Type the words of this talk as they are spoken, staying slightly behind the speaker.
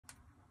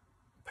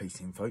Peace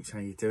in, folks. How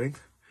you doing?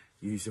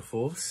 Use the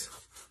force.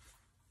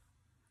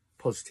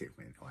 Positive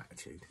mental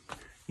attitude.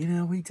 You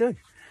know how we do.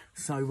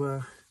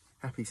 So,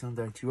 happy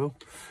Sunday to you all.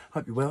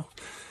 Hope you're well.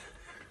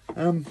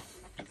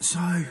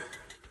 So,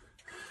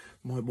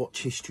 my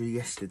watch history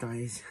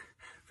yesterday is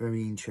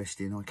very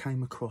interesting. I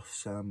came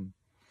across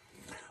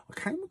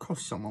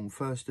someone,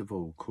 first of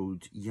all,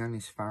 called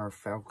Yanis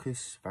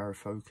Varoufakis.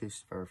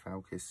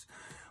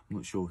 I'm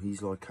not sure.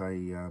 He's like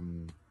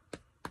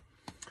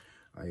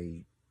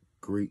a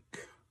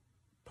Greek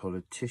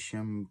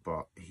politician,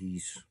 but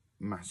he's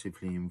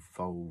massively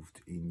involved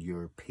in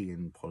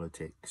European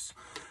politics,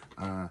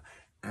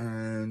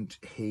 and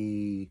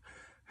he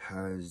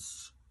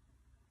has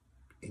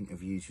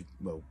interviews with,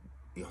 well,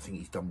 I think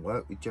he's done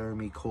work with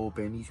Jeremy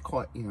Corbyn. He's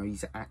quite,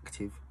 he's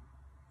active,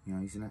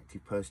 he's an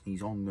active person.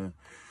 He's on the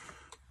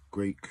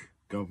Greek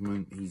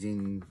government, he's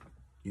in,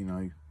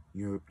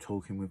 Europe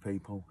talking with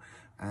people,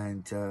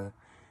 and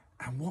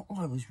what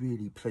I was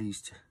really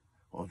pleased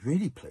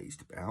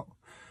about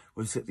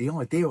was that the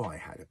idea I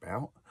had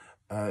about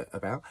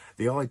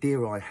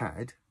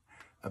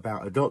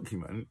a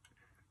document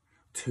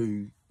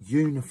to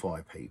unify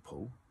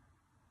people,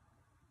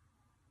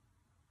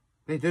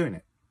 they're doing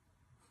it.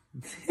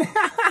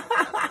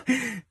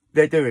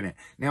 They're doing it.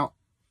 Now,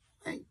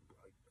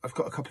 I've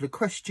got a couple of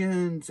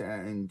questions,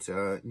 and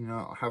I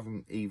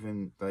haven't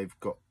even, they've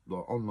got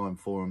like online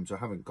forums, I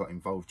haven't got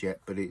involved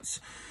yet, but it's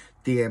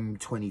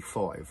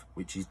DiEM25,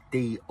 which is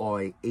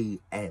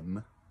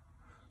DIEM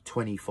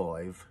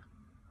 25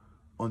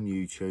 on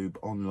YouTube,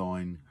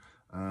 online.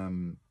 I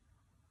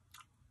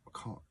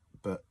can't,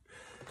 but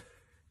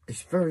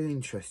it's very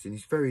interesting.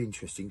 It's very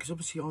interesting because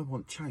obviously I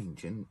want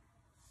change, and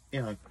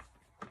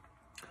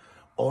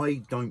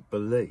I don't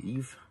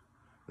believe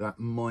that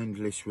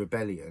mindless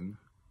rebellion,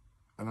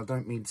 and I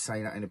don't mean to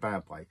say that in a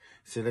bad way,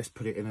 so let's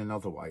put it in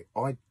another way.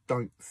 I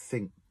don't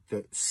think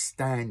that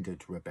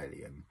standard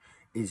rebellion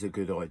is a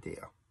good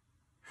idea,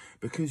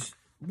 because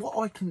what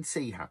I can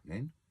see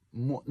happening,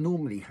 what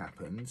normally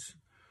happens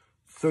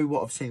through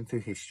what I've seen through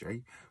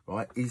history,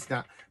 right, is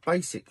that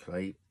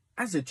basically,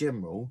 as a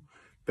general,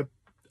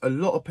 a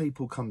lot of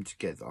people come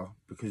together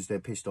because they're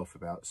pissed off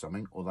about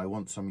something or they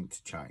want something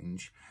to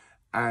change,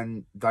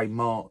 and they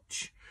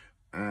march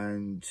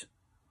and,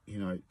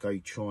 they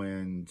try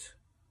and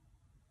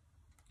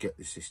get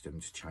the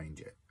system to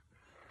change it.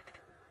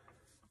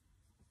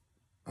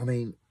 I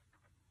mean,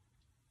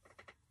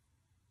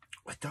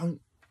 I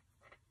don't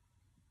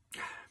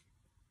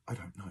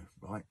know,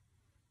 right?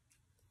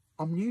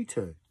 I'm new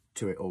to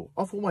it all.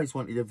 I've always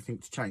wanted everything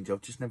to change.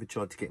 I've just never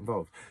tried to get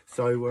involved.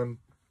 So,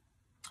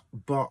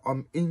 but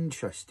I'm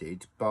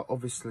interested. But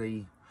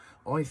obviously,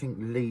 I think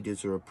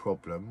leaders are a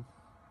problem.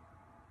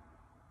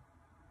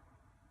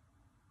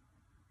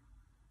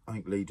 I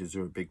think leaders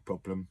are a big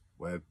problem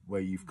where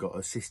you've got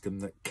a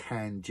system that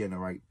can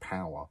generate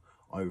power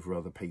over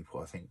other people.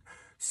 I think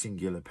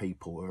singular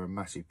people are a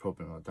massive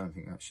problem. I don't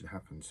think that should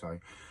happen. So,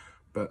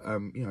 but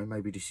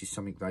maybe this is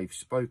something they've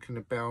spoken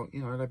about.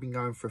 They've been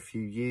going for a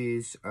few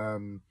years.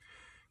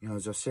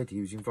 As I said,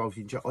 he was involved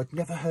in. I'd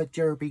never heard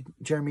Jeremy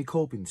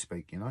Corbyn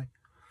speak.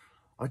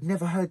 I'd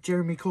never heard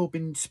Jeremy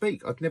Corbyn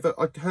speak. I'd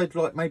heard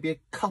like maybe a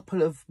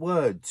couple of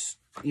words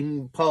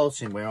in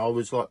passing where I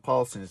was like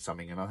passing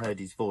something and I heard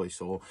his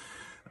voice or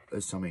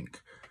something.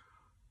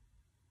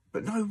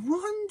 But no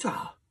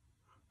wonder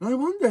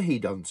he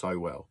done so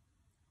well.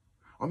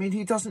 I mean,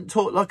 he doesn't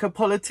talk like a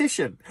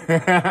politician.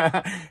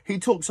 He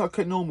talks like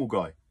a normal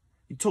guy.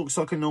 He talks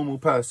like a normal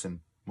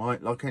person,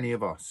 right? Like any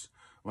of us.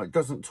 Like,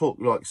 doesn't talk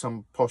like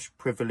some posh,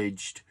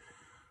 privileged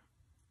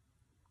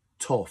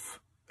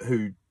toff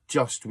who,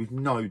 just with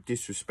no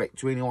disrespect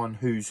to anyone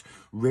who's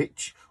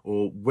rich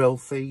or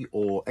wealthy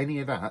or any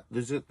of that,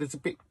 there's a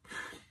bit.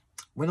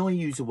 When I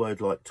use a word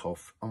like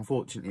toff,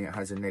 unfortunately, it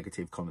has a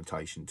negative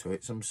connotation to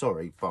it. So I'm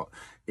sorry, but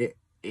it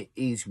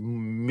is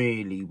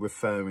merely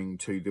referring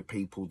to the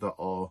people that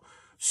are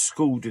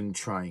schooled and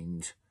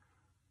trained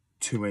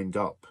to end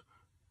up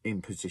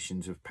in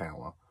positions of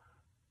power.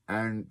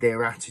 And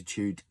their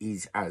attitude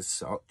is as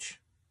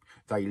such.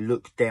 They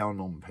look down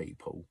on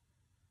people.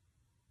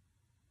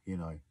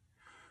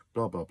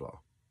 Blah, blah, blah.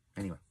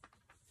 Anyway.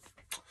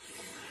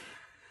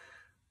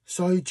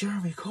 So,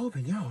 Jeremy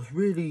Corbyn, yeah, I was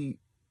really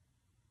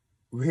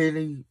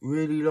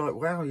like,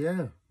 wow,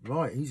 yeah,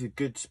 right, he's a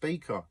good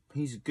speaker.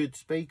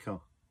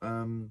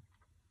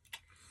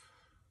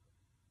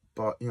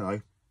 But,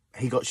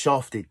 he got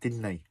shafted,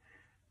 didn't he?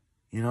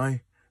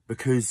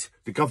 Because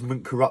the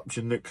government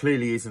corruption that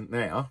clearly isn't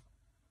there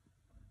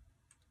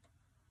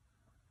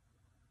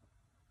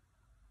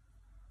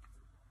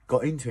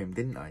got into him,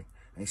 didn't they?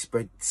 They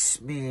spread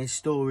smear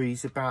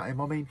stories about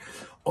him. I mean,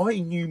 I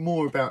knew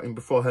more about him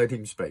before I heard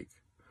him speak,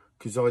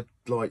 because I'd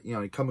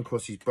come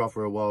across his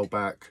brother a while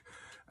back,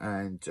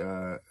 and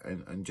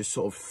just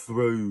sort of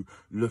through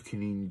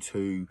looking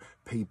into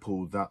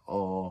people that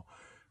are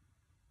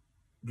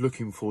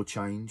looking for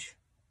change.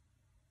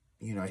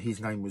 His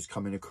name was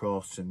coming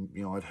across, and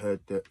I'd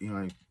heard that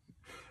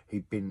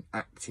he'd been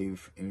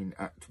active in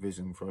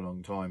activism for a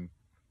long time.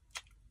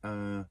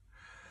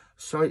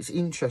 So it's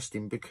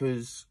interesting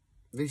because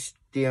this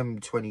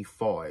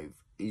DiEM25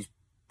 is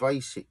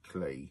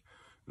basically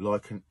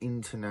like an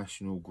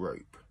international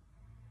group.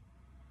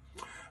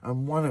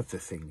 And one of the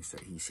things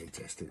that he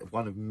suggested,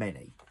 one of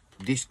many,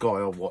 this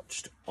guy I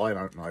watched, I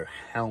don't know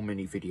how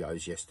many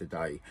videos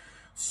yesterday,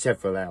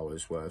 several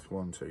hours worth,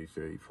 1, 2,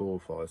 3,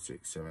 4, 5,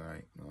 6,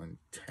 7,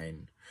 8,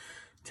 9,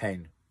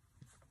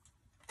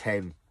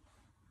 10.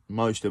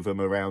 Most of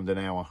them around an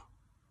hour.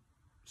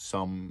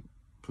 Some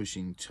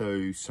pushing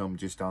 2, some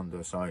just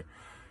under. So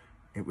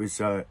it was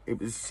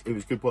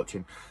good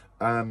watching.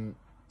 Yeah,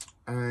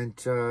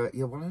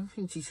 one of the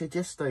things he said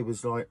yesterday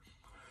was like,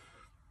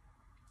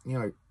 you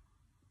know,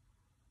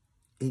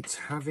 it's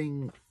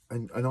having,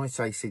 and I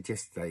say said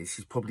yesterday, this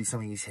is probably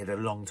something he said a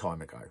long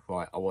time ago,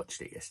 right? I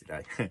watched it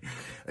yesterday.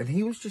 And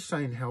he was just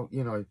saying how,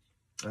 you know,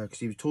 because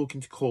he was talking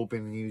to Corbyn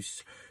and he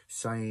was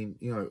saying,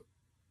 you know,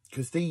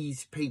 because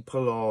these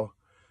people are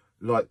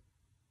like,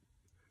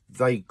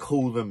 they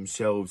call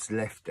themselves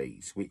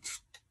lefties,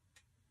 which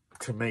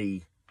to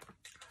me,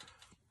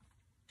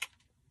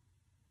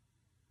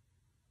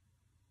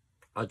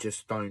 I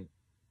just don't.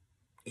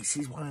 This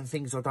is one of the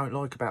things I don't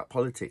like about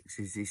politics,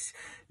 is this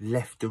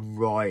left and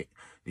right,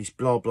 this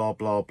blah, blah,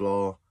 blah,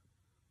 blah.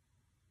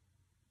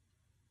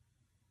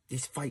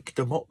 This fake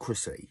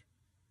democracy.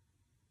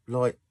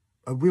 Like,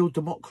 a real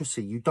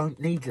democracy, you don't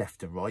need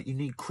left and right. You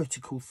need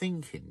critical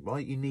thinking,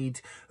 right? You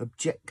need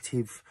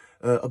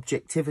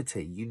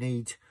objectivity. You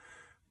need,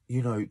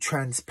 you know,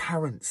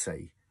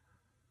 transparency.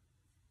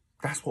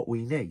 That's what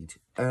we need.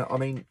 I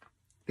mean,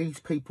 these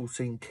people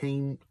seem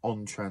keen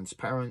on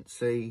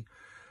transparency,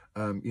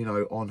 you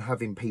know, on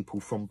having people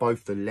from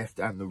both the left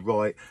and the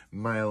right,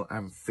 male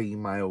and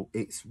female.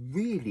 It's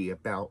really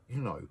about,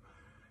 you know,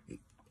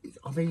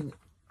 I mean,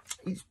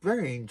 it's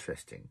very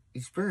interesting.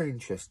 It's very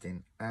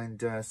interesting.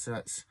 And so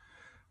that's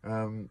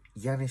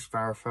Yanis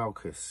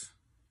Varoufakis.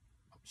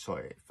 I'm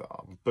sorry if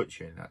I'm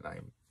butchering that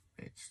name.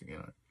 It's, you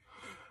know,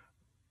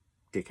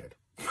 dickhead.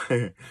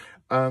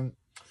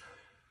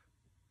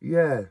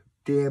 Yeah,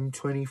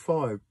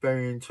 DiEM25,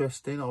 very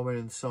interesting. I went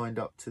and signed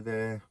up to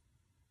their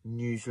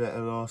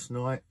newsletter last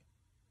night.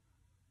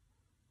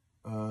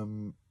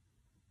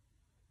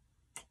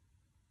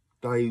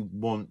 They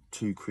want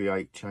to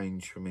create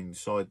change from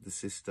inside the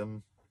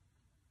system.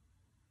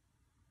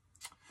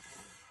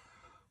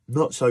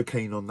 Not so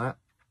keen on that.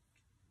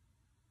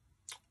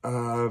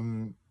 I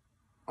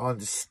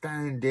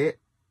understand it.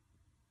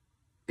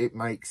 It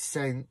makes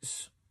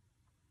sense,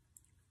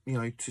 you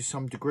know, to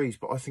some degrees,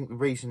 but I think the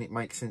reason it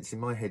makes sense in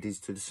my head is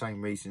to the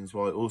same reasons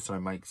why it also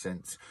makes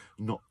sense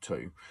not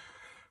to.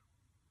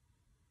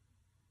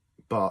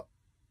 But,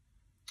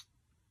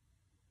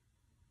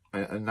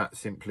 and that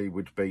simply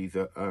would be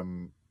that,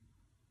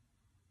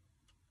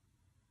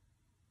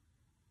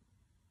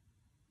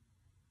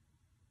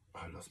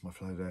 I lost my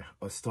flow there.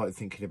 I started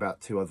thinking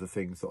about 2 other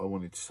things that I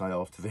wanted to say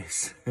after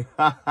this.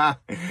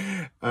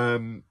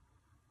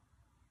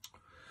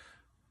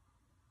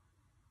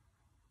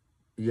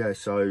 Yeah,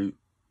 so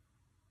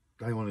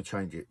they want to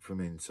change it from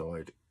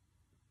inside.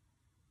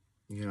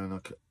 You know, and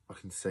I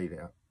can see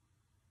that.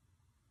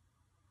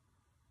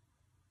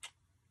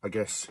 I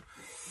guess,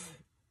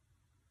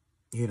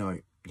 you know,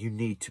 you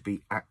need to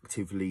be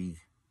actively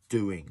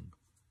doing,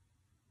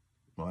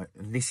 right?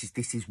 And this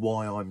is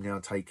why I'm now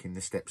taking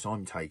the steps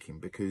I'm taking,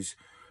 because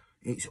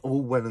it's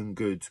all well and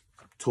good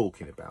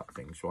talking about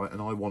things, right?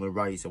 And I want to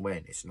raise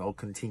awareness, and I'll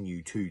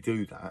continue to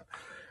do that,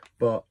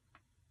 but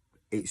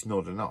it's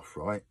not enough,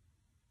 right?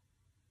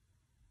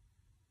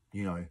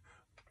 You know,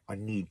 I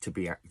need to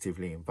be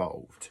actively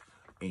involved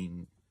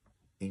in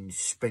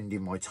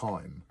spending my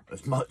time,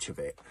 as much of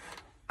it,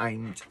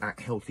 aimed at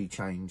healthy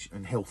change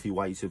and healthy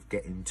ways of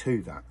getting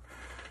to that.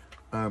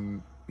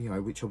 You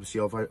know, which obviously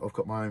I've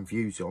got my own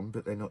views on,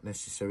 but they're not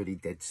necessarily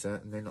dead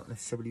certain. They're not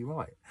necessarily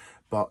right.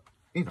 But,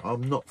 you know,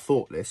 I'm not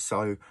thoughtless,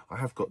 so I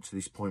have got to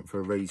this point for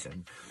a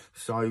reason.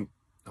 So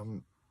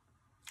I'm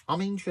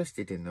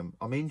interested in them.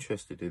 I'm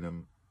interested in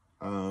them.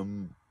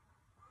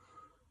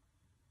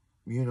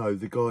 You know,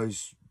 the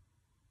guy's,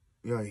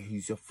 you know,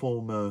 he's a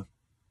former,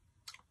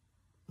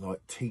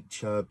 like,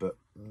 teacher, but,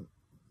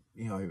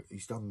 you know,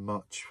 he's done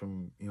much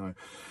from, you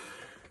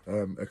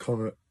know,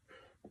 economy.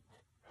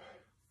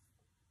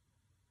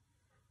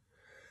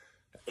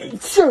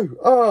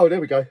 Oh,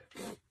 there we go.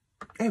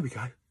 There we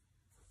go.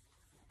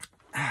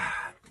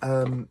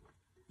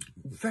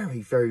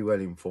 Very, very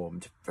well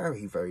informed.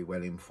 Very, very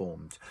well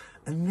informed.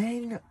 And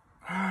then,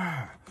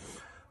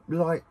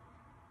 like,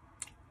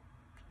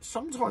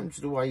 sometimes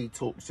the way he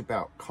talks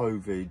about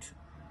COVID,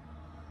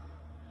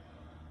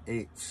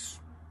 it's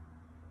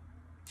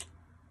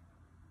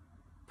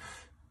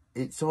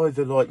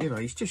either like, you know,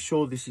 he's just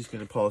sure this is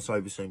going to pass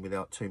over soon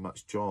without too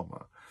much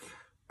drama.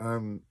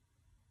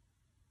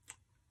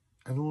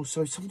 And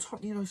also,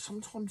 sometimes, you know,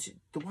 sometimes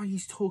the way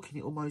he's talking,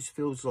 it almost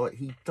feels like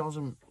he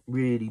doesn't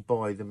really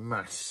buy the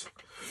mass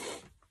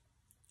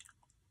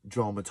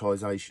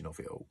dramatisation of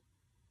it all.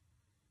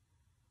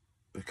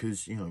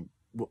 Because, you know,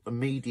 what the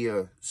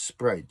media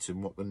spreads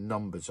and what the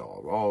numbers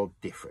are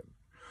different.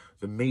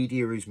 The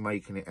media is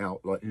making it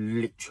out like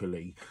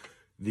literally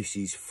this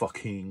is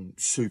fucking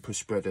super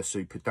spreader,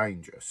 super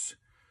dangerous.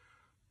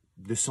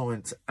 The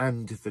science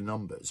and the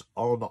numbers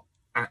are not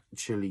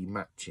actually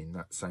matching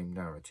that same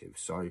narrative.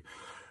 So,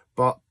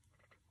 but,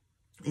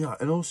 you know,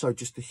 and also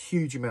just the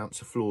huge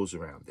amounts of flaws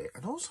around it.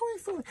 And also I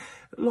thought,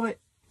 like,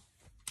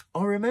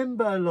 I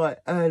remember like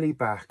early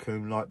back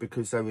and like,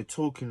 because they were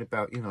talking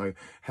about, you know,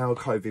 how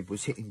COVID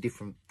was hitting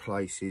different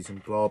places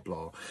and blah,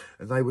 blah.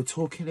 And they were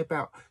talking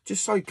about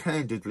just so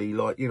candidly,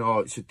 like, you know,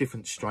 it's a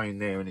different strain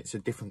there and it's a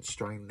different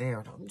strain there.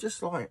 And I'm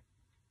just like,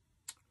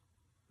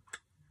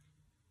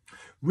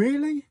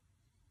 really?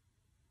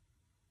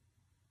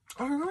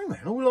 I don't know,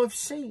 man. All I've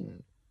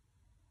seen,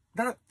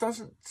 that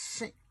doesn't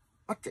seem...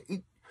 I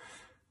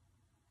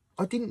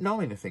didn't know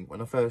anything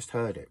when I first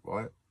heard it,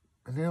 right?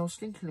 And then I was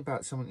thinking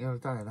about something the other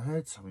day and I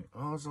heard something.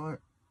 And I was like,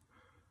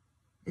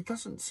 it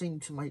doesn't seem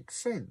to make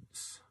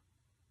sense.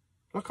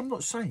 Like, I'm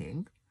not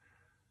saying,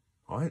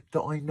 right,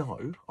 that I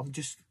know. I'm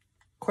just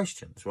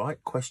questions,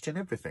 right? Question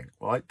everything,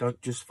 right?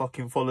 Don't just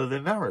fucking follow the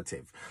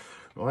narrative,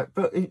 right?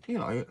 But, you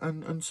know,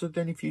 and so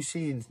then if you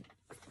see,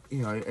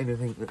 you know,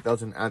 anything that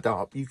doesn't add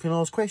up, you can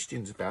ask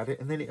questions about it,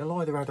 and then it'll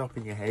either add up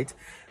in your head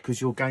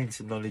because you'll gain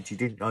some knowledge you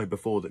didn't know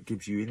before that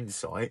gives you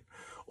insight,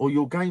 or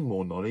you'll gain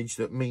more knowledge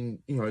that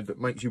that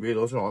makes you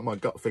realise, all right, my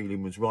gut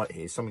feeling was right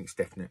here, something's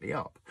definitely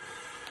up.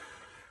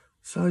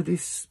 So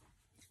this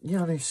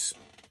Varoufakis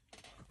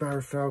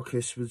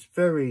was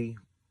very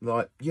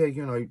like, yeah,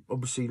 you know,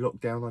 obviously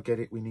lockdown, I get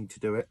it, we need to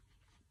do it.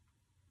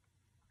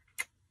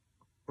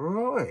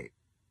 Right.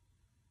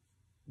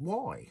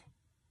 Why?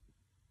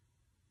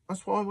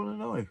 That's what I want to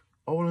know.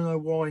 I want to know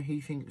why he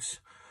thinks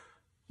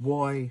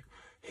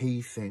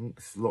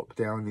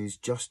lockdown is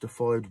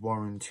justified,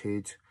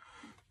 warranted,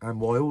 and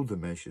why all the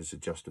measures are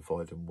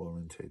justified and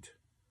warranted.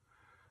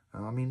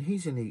 I mean,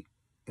 he's an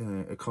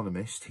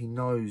economist. He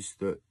knows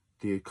that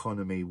the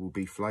economy will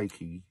be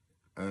flaky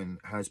and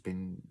has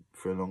been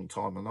for a long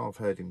time, and I've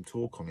heard him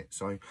talk on it.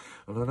 So,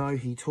 and I know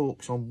he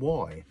talks on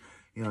why.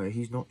 You know,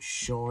 he's not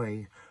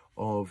shy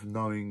of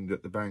knowing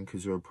that the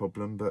bankers are a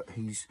problem, but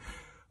he's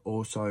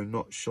also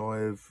not shy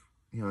of,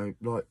 you know,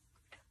 like,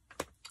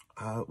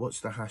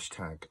 what's the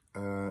hashtag?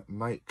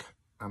 Make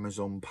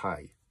Amazon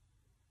pay.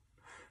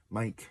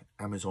 Make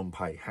Amazon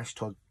pay.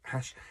 Hashtag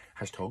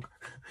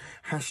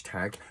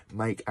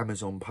make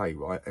Amazon pay,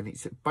 right? And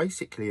it's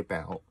basically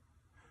about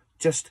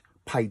just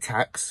pay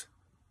tax,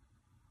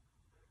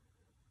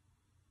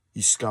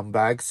 you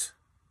scumbags.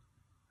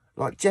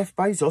 Like Jeff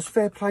Bezos,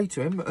 fair play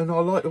to him, and I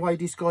like the way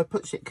this guy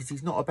puts it because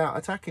he's not about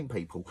attacking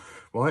people,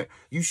 right?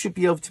 You should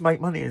be able to make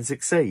money and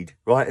succeed,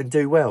 right, and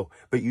do well,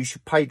 but you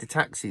should pay the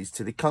taxes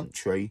to the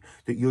country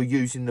that you're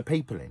using the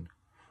people in,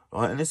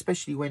 right? And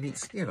especially when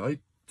it's, you know,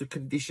 the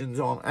conditions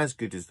aren't as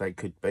good as they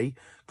could be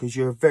because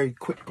you're a very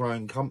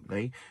quick-growing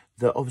company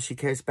that obviously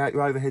cares about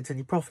your overheads and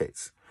your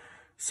profits.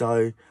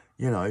 So,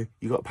 you know,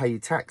 you got to pay your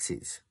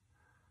taxes.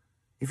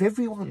 If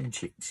everyone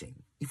chips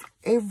in,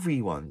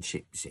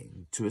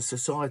 to a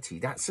society,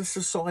 that's a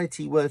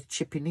society worth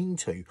chipping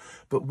into.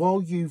 But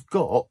while you've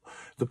got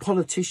the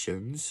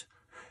politicians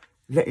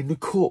letting the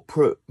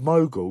corporate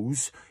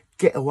moguls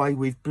get away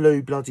with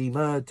blue bloody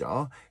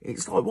murder,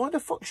 it's like, why the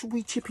fuck should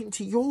we chip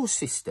into your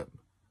system?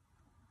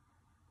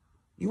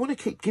 You want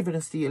to keep giving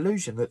us the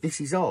illusion that this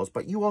is ours,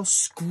 but you are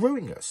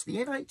screwing us. The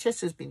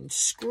NHS has been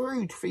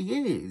screwed for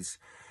years.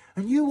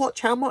 And you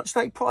watch how much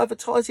they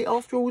privatise it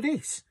after all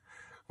this.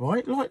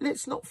 Right? Like,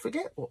 let's not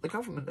forget what the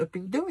government have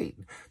been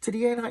doing to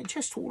the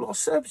NHS, to all our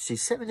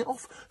services, selling it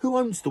off. Who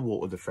owns the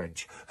water, the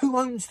French? Who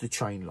owns the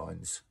train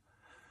lines?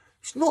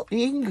 It's not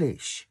the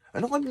English.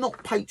 And I'm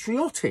not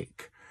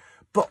patriotic,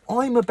 but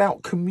I'm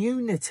about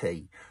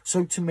community.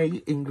 So to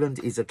me, England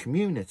is a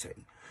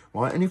community,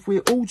 right? And if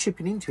we're all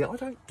chipping into it, I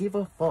don't give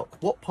a fuck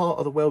what part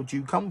of the world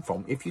you come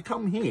from. If you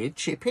come here,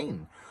 chip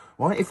in,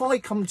 right? If I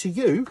come to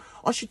you,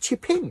 I should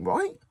chip in,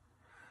 right?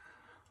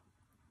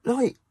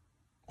 Like,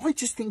 I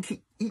just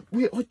think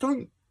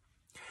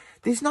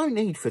there's no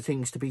need for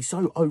things to be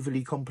so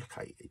overly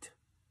complicated,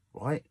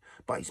 right?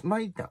 But it's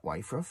made that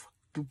way for a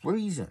fucking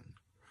reason,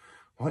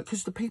 right?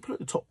 Because the people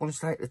at the top want to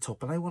stay at the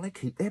top and they want to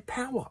keep their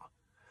power.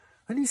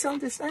 And it's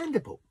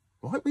understandable,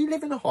 right? We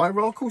live in a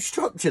hierarchical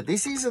structure.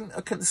 This isn't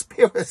a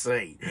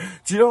conspiracy.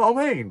 Do you know what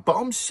I mean? But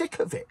I'm sick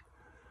of it.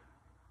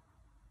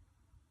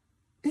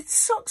 It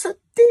sucks a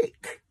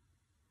dick.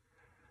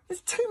 There's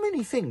too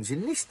many things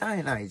in this day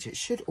and age that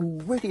should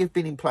already have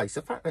been in place.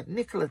 The fact that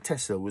Nikola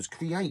Tesla was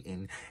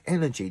creating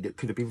energy that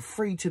could have been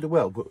free to the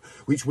world, but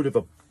which would have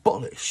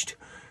abolished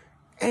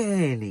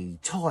any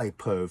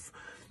type of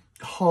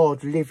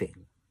hard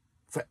living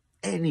for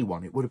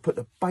anyone. It would have put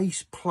the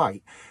base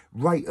plate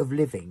rate of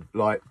living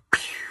like,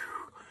 pew.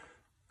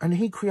 And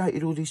he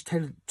created all this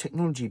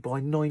technology by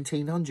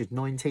 1900,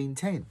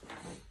 1910.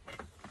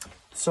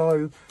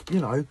 So, you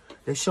know,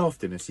 they're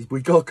shafting us.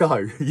 We got to go.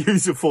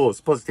 Use the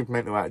force. Positive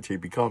mental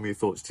attitude. Be calm with your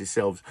thoughts to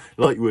yourselves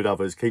like you would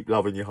others. Keep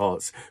loving your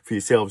hearts for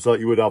yourselves like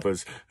you would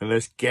others. And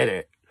let's get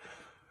it.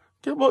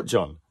 Get what,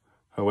 John?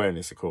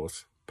 Awareness, of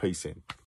course. Peace in.